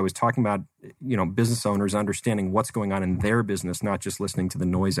because as I was talking about, business owners understanding what's going on in their business, not just listening to the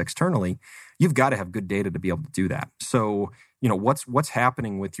noise externally, you've got to have good data to be able to do that. So what's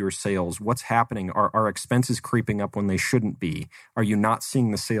happening with your sales? What's happening? Are expenses creeping up when they shouldn't be? Are you not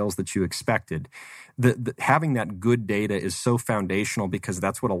seeing the sales that you expected? Having that good data is so foundational because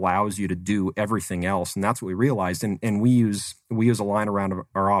that's what allows you to do everything else. And that's what we realized. And we use a line around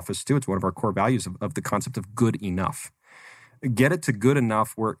our office too. It's one of our core values of the concept of good enough. Get it to good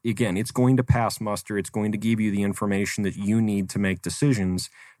enough where, again, it's going to pass muster. It's going to give you the information that you need to make decisions.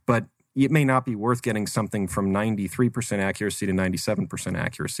 But it may not be worth getting something from 93% accuracy to 97%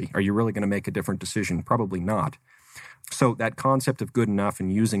 accuracy. Are you really going to make a different decision? Probably not. So that concept of good enough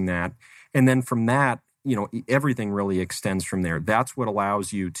and using that, and then from that, everything really extends from there. That's what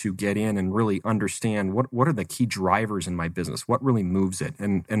allows you to get in and really understand what are the key drivers in my business? What really moves it?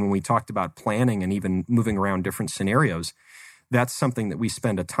 And when we talked about planning and even moving around different scenarios, that's something that we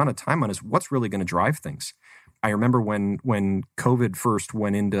spend a ton of time on is what's really going to drive things. I remember when COVID first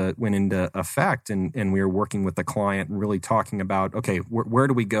went into effect and we were working with the client and really talking about, okay, where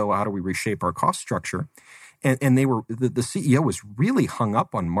do we go? How do we reshape our cost structure? And they were the CEO was really hung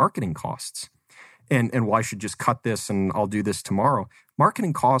up on marketing costs and well, I should just cut this and I'll do this tomorrow.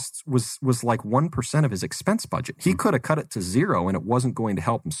 Marketing costs was like 1% of his expense budget. He could have cut it to zero and it wasn't going to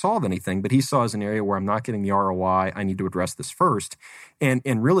help him solve anything, but he saw as an area where I'm not getting the ROI, I need to address this first. And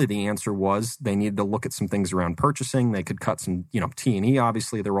really the answer was they needed to look at some things around purchasing. They could cut some, T&E,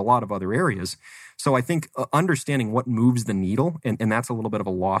 obviously. There were a lot of other areas. So I think understanding what moves the needle, and that's a little bit of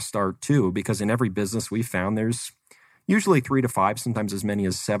a lost art too, because in every business we found there's usually 3 to 5, sometimes as many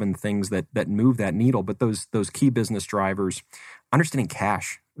as 7 things that move that needle. But those key business drivers, understanding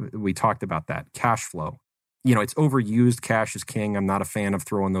cash, we talked about that, cash flow. It's overused. Cash is king. I'm not a fan of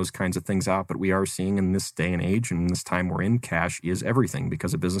throwing those kinds of things out, but we are seeing in this day and age and this time we're in, cash is everything,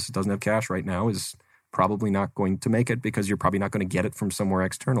 because a business that doesn't have cash right now is probably not going to make it because you're probably not going to get it from somewhere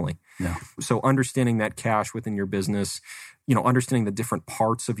externally. Yeah. So understanding that cash within your business, understanding the different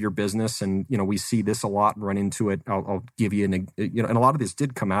parts of your business. And, we see this a lot and run into it. I'll give you and a lot of this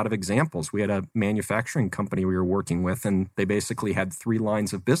did come out of examples. We had a manufacturing company we were working with, and they basically had 3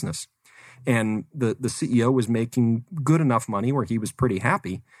 lines of business. And the CEO was making good enough money where he was pretty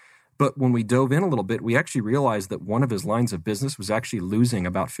happy. But when we dove in a little bit, we actually realized that one of his lines of business was actually losing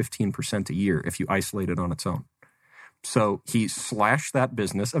about 15% a year if you isolate it on its own. So he slashed that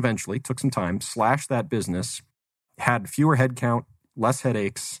business, eventually, took some time, slashed that business, had fewer headcount, less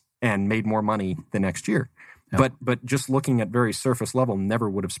headaches, and made more money the next year. Yep. But just looking at very surface level, never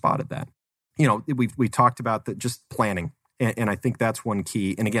would have spotted that. We talked about that, just planning. And I think that's one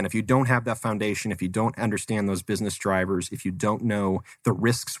key. And again, if you don't have that foundation, if you don't understand those business drivers, if you don't know the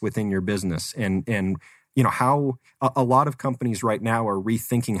risks within your business and how a lot of companies right now are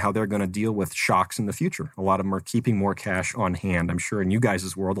rethinking how they're going to deal with shocks in the future. A lot of them are keeping more cash on hand. I'm sure in you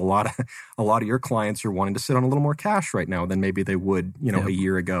guys' world, a lot of your clients are wanting to sit on a little more cash right now than maybe they would, a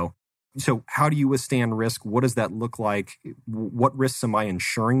year ago. So how do you withstand risk? What does that look like? What risks am I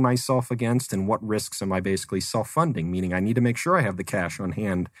insuring myself against? And what risks am I basically self-funding? Meaning I need to make sure I have the cash on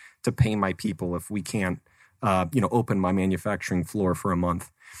hand to pay my people if we can't, open my manufacturing floor for a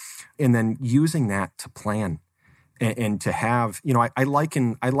month. And then using that to plan and to have, I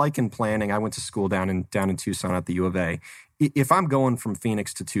liken planning. I went to school down in Tucson at the U of A. If I'm going from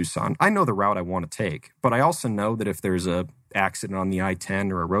Phoenix to Tucson, I know the route I want to take, but I also know that if there's a accident on the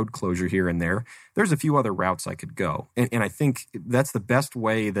I-10 or a road closure here and there, there's a few other routes I could go. And I think that's the best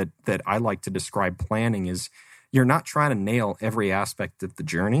way that I like to describe planning is you're not trying to nail every aspect of the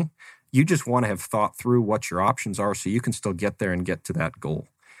journey. You just want to have thought through what your options are so you can still get there and get to that goal.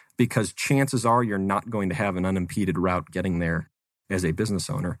 Because chances are you're not going to have an unimpeded route getting there as a business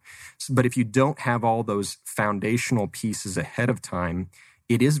owner. But if you don't have all those foundational pieces ahead of time,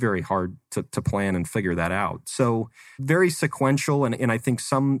 it is very hard to plan and figure that out. So very sequential. And I think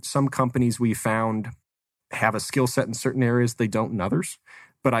some companies we found have a skill set in certain areas they don't in others.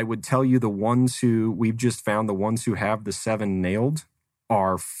 But I would tell you the ones who we've just found, the ones who have the 7 nailed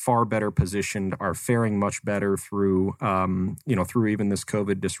are far better positioned, are faring much better through even this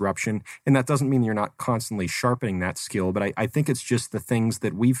COVID disruption. And that doesn't mean you're not constantly sharpening that skill, but I think it's just the things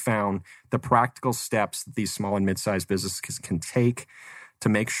that we've found, the practical steps that these small and mid-sized businesses can take to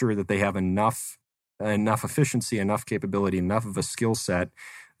make sure that they have enough efficiency, enough capability, enough of a skill set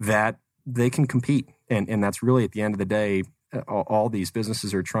that they can compete. And that's really, at the end of the day, all these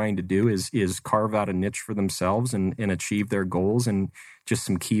businesses are trying to do is carve out a niche for themselves and achieve their goals, and just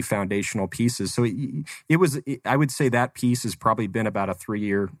some key foundational pieces. So I would say that piece has probably been about a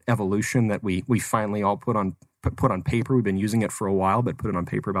 3-year evolution that we finally all put on paper. We've been using it for a while, but put it on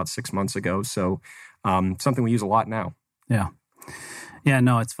paper about 6 months ago. So something we use a lot now. Yeah. Yeah,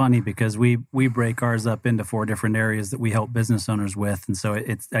 no, it's funny because we break ours up into 4 different areas that we help business owners with. And so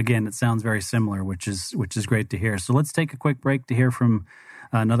it sounds very similar, which is great to hear. So let's take a quick break to hear from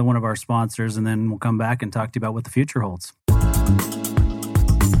another one of our sponsors, and then we'll come back and talk to you about what the future holds.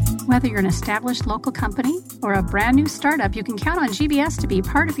 Whether you're an established local company or a brand new startup, you can count on GBS to be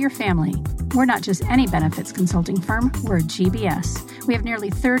part of your family. We're not just any benefits consulting firm, we're GBS. We have nearly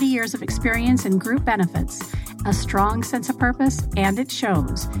 30 years of experience in group benefits, a strong sense of purpose, and it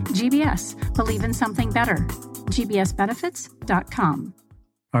shows. GBS, believe in something better. gbsbenefits.com.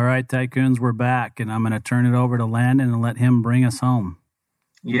 All right, Tycoons, we're back, and I'm going to turn it over to Landon and let him bring us home.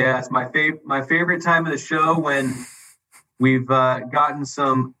 Yeah, it's my favorite time of the show when we've gotten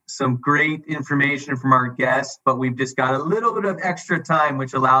some great information from our guests, but we've just got a little bit of extra time,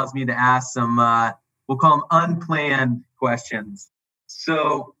 which allows me to ask some, we'll call them unplanned questions.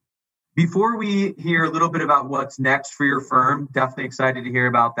 So before we hear a little bit about what's next for your firm, definitely excited to hear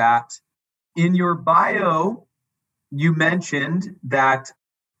about that. In your bio, you mentioned that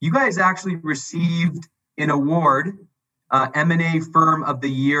you guys actually received an award, M&A Firm of the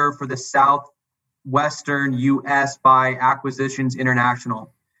Year for the Southwestern U.S. by Acquisitions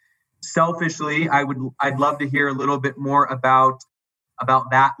International. Selfishly, I'd love to hear a little bit more about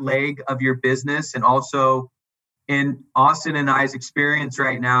that leg of your business, and also in Austin and I's experience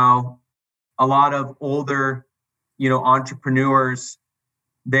right now, a lot of older, entrepreneurs,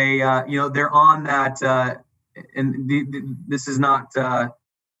 they, they're on that, this is not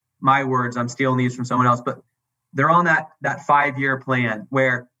my words, I'm stealing these from someone else, but they're on that 5-year plan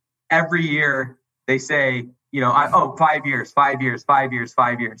where every year they say, 5 years.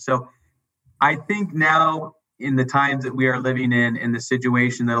 So I think now, in the times that we are living in the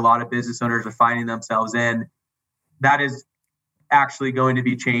situation that a lot of business owners are finding themselves in, that is actually going to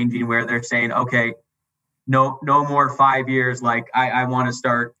be changing, where they're saying, okay, no more 5 years. Like I want to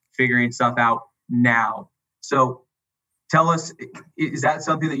start figuring stuff out now. So tell us, is that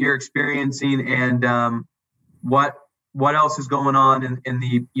something that you're experiencing, and what else is going on in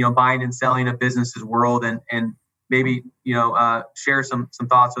the buying and selling of businesses world, and maybe share some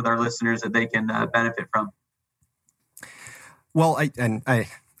thoughts with our listeners that they can benefit from. Well,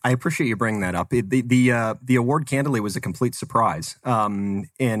 I appreciate you bringing that up. The award, candidly, was a complete surprise, and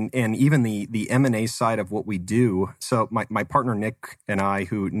even the M&A side of what we do. So my partner Nick and I,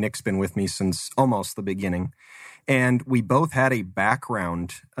 who Nick's been with me since almost the beginning, and we both had a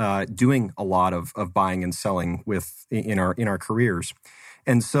background doing a lot of buying and selling in our careers.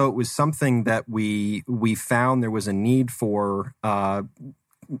 And so it was something that we found there was a need for,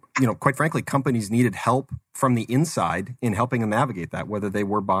 quite frankly, companies needed help from the inside in helping them navigate that, whether they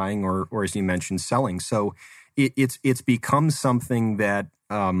were buying or as you mentioned, selling. So it's become something that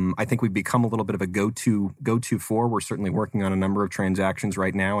I think we've become a little bit of a go-to for. We're certainly working on a number of transactions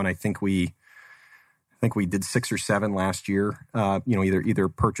right now, and I think we did 6 or 7 last year, either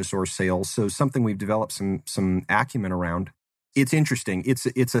purchase or sales. So something we've developed some acumen around. It's interesting.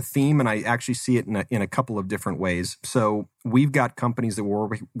 It's a theme, and I actually see it in a couple of different ways. So we've got companies that we're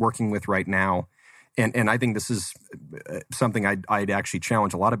working with right now, and I think this is something I'd actually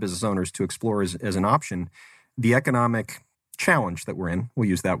challenge a lot of business owners to explore as an option. The economic challenge that we're in, we'll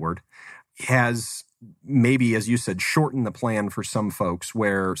use that word, has maybe, as you said, shortened the plan for some folks,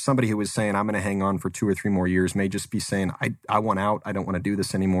 where somebody who was saying, I'm going to hang on for 2 or 3 more years, may just be saying, I want out. I don't want to do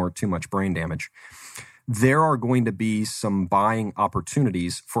this anymore. Too much brain damage. There are going to be some buying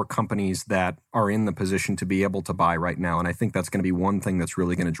opportunities for companies that are in the position to be able to buy right now. And I think that's going to be one thing that's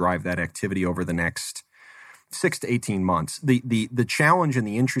really going to drive that activity over the next 6 to 18 months. The challenge and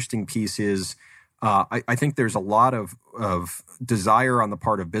the interesting piece is, I think there's a lot of desire on the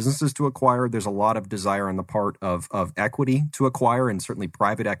part of businesses to acquire. There's a lot of desire on the part of equity to acquire, and certainly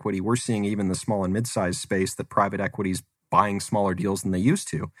private equity. We're seeing even the small and mid-sized space that private equity is buying smaller deals than they used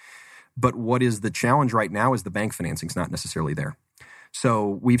to. But what is the challenge right now is the bank financing is not necessarily there.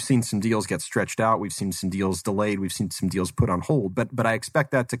 So we've seen some deals get stretched out. We've seen some deals delayed. We've seen some deals put on hold. But I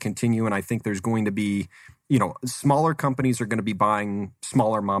expect that to continue, and I think there's going to be, smaller companies are going to be buying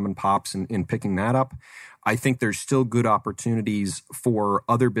smaller mom and pops and picking that up. I think there's still good opportunities for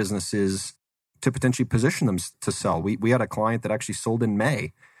other businesses to potentially position them to sell. We had a client that actually sold in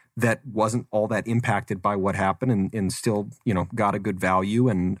May that wasn't all that impacted by what happened and still, got a good value.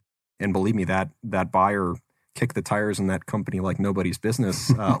 And believe me, that buyer kicked the tires in that company like nobody's business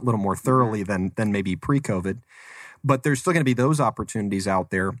a little more thoroughly than maybe pre-COVID. But there's still going to be those opportunities out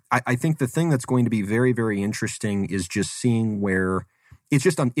there. I think the thing that's going to be very, very interesting is just seeing where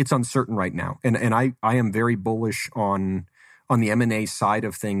it's uncertain right now. And I am very bullish on on the M&A side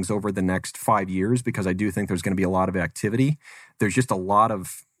of things over the next 5 years, because I do think there's going to be a lot of activity. There's just a lot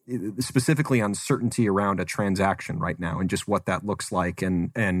of specifically uncertainty around a transaction right now and just what that looks like,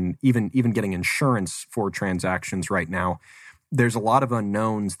 and even getting insurance for transactions right now. There's a lot of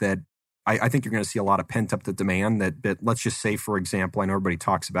unknowns that I think you're going to see a lot of pent-up demand that let's just say, for example, I know everybody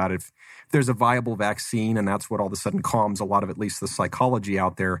talks about it, if there's a viable vaccine and that's what all of a sudden calms a lot of at least the psychology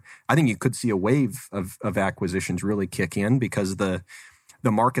out there, I think you could see a wave of acquisitions really kick in because the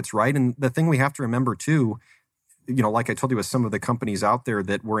market's right. And the thing we have to remember too, like I told you with some of the companies out there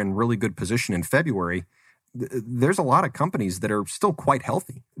that were in really good position in February, there's a lot of companies that are still quite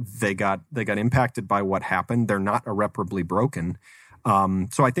healthy. They got impacted by what happened. They're not irreparably broken.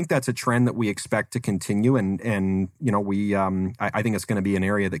 So I think that's a trend that we expect to continue, and I think it's going to be an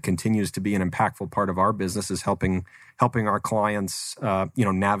area that continues to be an impactful part of our business, is helping our clients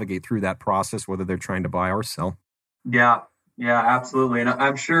navigate through that process, whether they're trying to buy or sell. Yeah, absolutely. And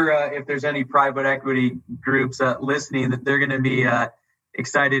I'm sure if there's any private equity groups listening, that they're going to be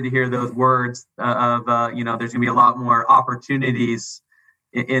excited to hear those words of there's going to be a lot more opportunities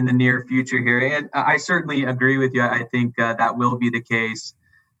in the near future here. And I certainly agree with you. I think that will be the case.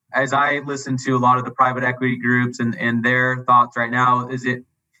 As I listen to a lot of the private equity groups and their thoughts right now,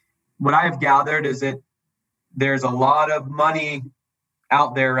 what I've gathered is that there's a lot of money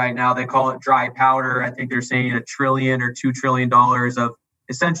out there right now. They call it dry powder. I think they're saying $1 trillion or $2 trillion of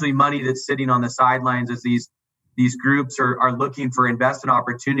essentially money that's sitting on the sidelines as these groups are looking for investment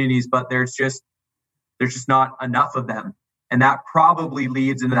opportunities, but there's just not enough of them. And that probably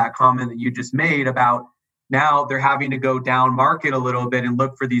leads into that comment that you just made about now they're having to go down market a little bit and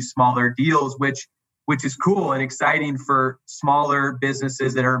look for these smaller deals, which is cool and exciting for smaller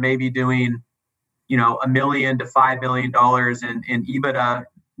businesses that are maybe doing, $1 million to $5 million in EBITDA.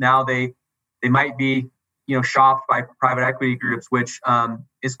 Now they might be, shopped by private equity groups, which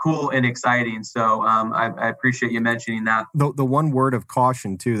is cool and exciting. So I appreciate you mentioning that. The one word of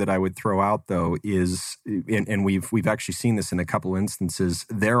caution too that I would throw out though is, and we've actually seen this in a couple instances,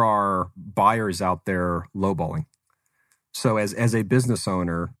 there are buyers out there lowballing. So as a business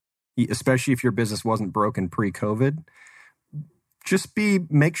owner, especially if your business wasn't broken pre-COVID, just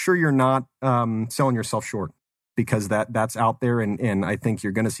make sure you're not selling yourself short. Because that's out there, and I think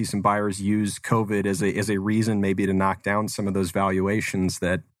you're going to see some buyers use COVID as a reason maybe to knock down some of those valuations.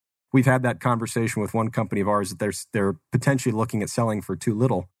 That we've had that conversation with one company of ours that they're potentially looking at selling for too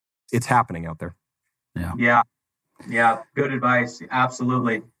little. It's happening out there. Yeah. Good advice.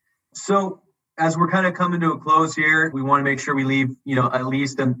 Absolutely. So as we're kind of coming to a close here, we want to make sure we leave at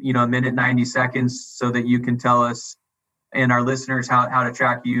least a minute 90 seconds so that you can tell us and our listeners how to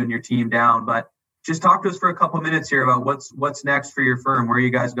track you and your team down, but. Just talk to us for a couple of minutes here about what's next for your firm. Where are you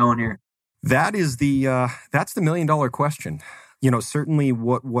guys going here? That's the $1 million question. Certainly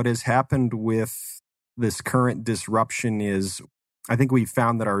what has happened with this current disruption is, I think we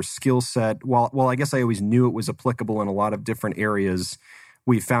found that our skill set, while I guess I always knew it was applicable in a lot of different areas,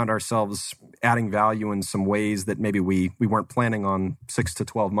 we found ourselves adding value in some ways that maybe we weren't planning on 6 to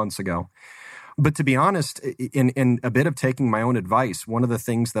 12 months ago. But to be honest, in a bit of taking my own advice, one of the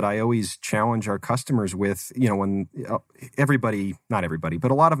things that I always challenge our customers with, when not everybody,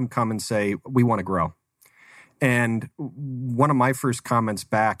 but a lot of them come and say, we want to grow. And one of my first comments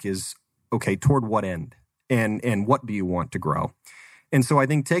back is, okay, toward what end? And what do you want to grow? And so I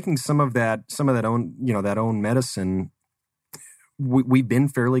think taking some of that own medicine, we've been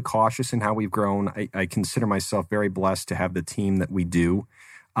fairly cautious in how we've grown. I consider myself very blessed to have the team that we do.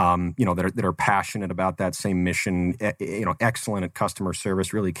 That are passionate about that same mission, excellent at customer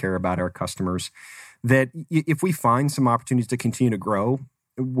service, really care about our customers, that if we find some opportunities to continue to grow,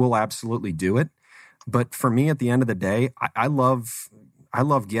 we'll absolutely do it. But for me, at the end of the day, I love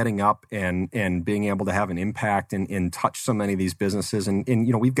getting up and being able to have an impact and touch so many of these businesses. And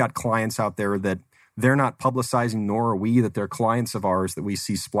we've got clients out there that they're not publicizing, nor are we, that they're clients of ours, that we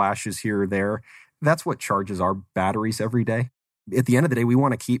see splashes here or there. That's what charges our batteries every day. At the end of the day, we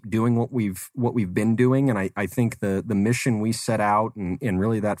want to keep doing what we've been doing. And I think the mission we set out and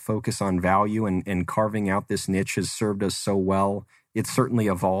really that focus on value and carving out this niche has served us so well. It's certainly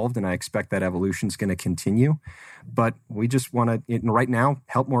evolved, and I expect that evolution is going to continue. But we just want to, right now,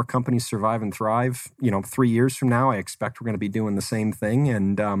 help more companies survive and thrive. 3 years from now, I expect we're going to be doing the same thing.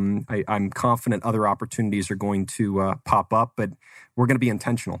 And I'm confident other opportunities are going to pop up, but we're going to be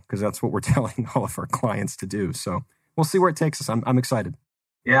intentional because that's what we're telling all of our clients to do. So we'll see where it takes us. I'm excited.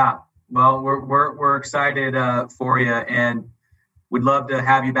 Yeah. Well, we're excited for you, and we'd love to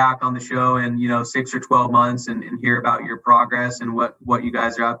have you back on the show in 6 or 12 months and hear about your progress and what you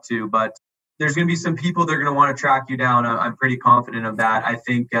guys are up to. But there's going to be some people that are going to want to track you down. I'm pretty confident of that. I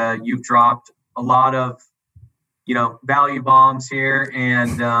think you've dropped a lot of, value bombs here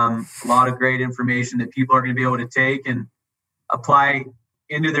and a lot of great information that people are going to be able to take and apply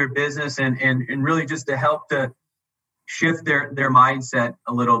into their business and really just to help to shift their mindset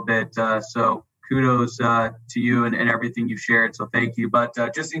a little bit. So kudos to you and everything you've shared. So thank you. But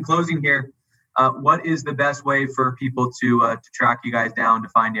just in closing here, what is the best way for people to track you guys down, to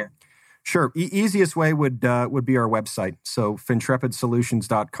find you? Sure. Easiest way would be our website. So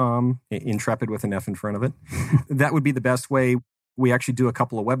fintrepid.solutions.com, Intrepid with an F in front of it. That would be the best way. We actually do a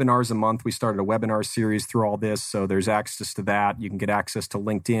couple of webinars a month. We started a webinar series through all this. So there's access to that. You can get access to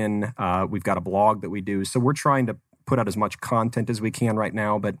LinkedIn. We've got a blog that we do. So we're trying to put out as much content as we can right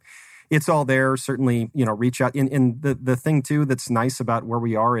now, but it's all there. Certainly, reach out. And the thing too that's nice about where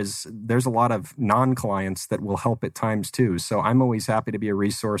we are is there's a lot of non-clients that will help at times too. So I'm always happy to be a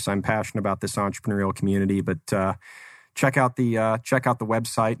resource. I'm passionate about this entrepreneurial community, but check out the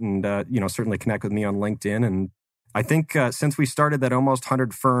website and certainly connect with me on LinkedIn. And I think since we started that almost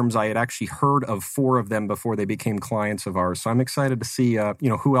 100 firms, I had actually heard of 4 of them before they became clients of ours. So I'm excited to see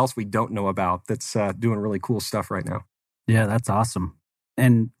who else we don't know about that's doing really cool stuff right now. Yeah, that's awesome.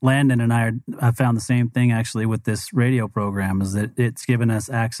 And Landon and I have found the same thing actually with this radio program, is that it's given us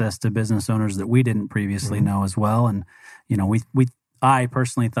access to business owners that we didn't previously know as well. And, I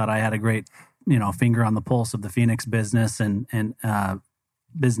personally thought I had a great, finger on the pulse of the Phoenix business and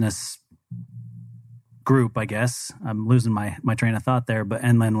business group, I guess. I'm losing my train of thought there,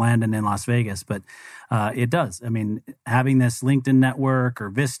 and then Landon in Las Vegas. But it does. I mean, having this LinkedIn network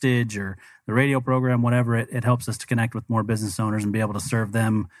or Vistage or the radio program, whatever, it helps us to connect with more business owners and be able to serve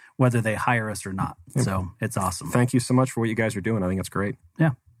them whether they hire us or not. Yeah. So it's awesome. Thank you so much for what you guys are doing. I think it's great.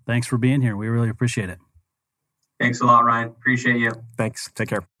 Yeah. Thanks for being here. We really appreciate it. Thanks a lot, Ryan. Appreciate you. Thanks. Take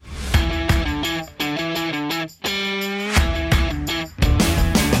care.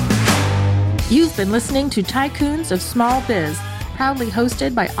 You've been listening to Tycoons of Small Biz, proudly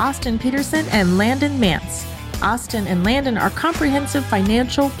hosted by Austin Peterson and Landon Mance. Austin and Landon are comprehensive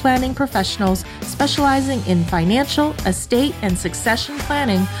financial planning professionals specializing in financial, estate, and succession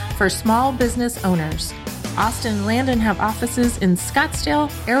planning for small business owners. Austin and Landon have offices in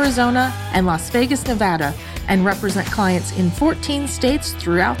Scottsdale, Arizona, and Las Vegas, Nevada, and represent clients in 14 states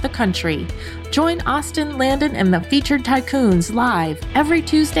throughout the country. Join Austin, Landon, and the featured Tycoons live every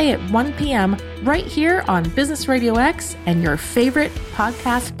Tuesday at 1 p.m. right here on Business Radio X and your favorite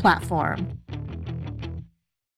podcast platform.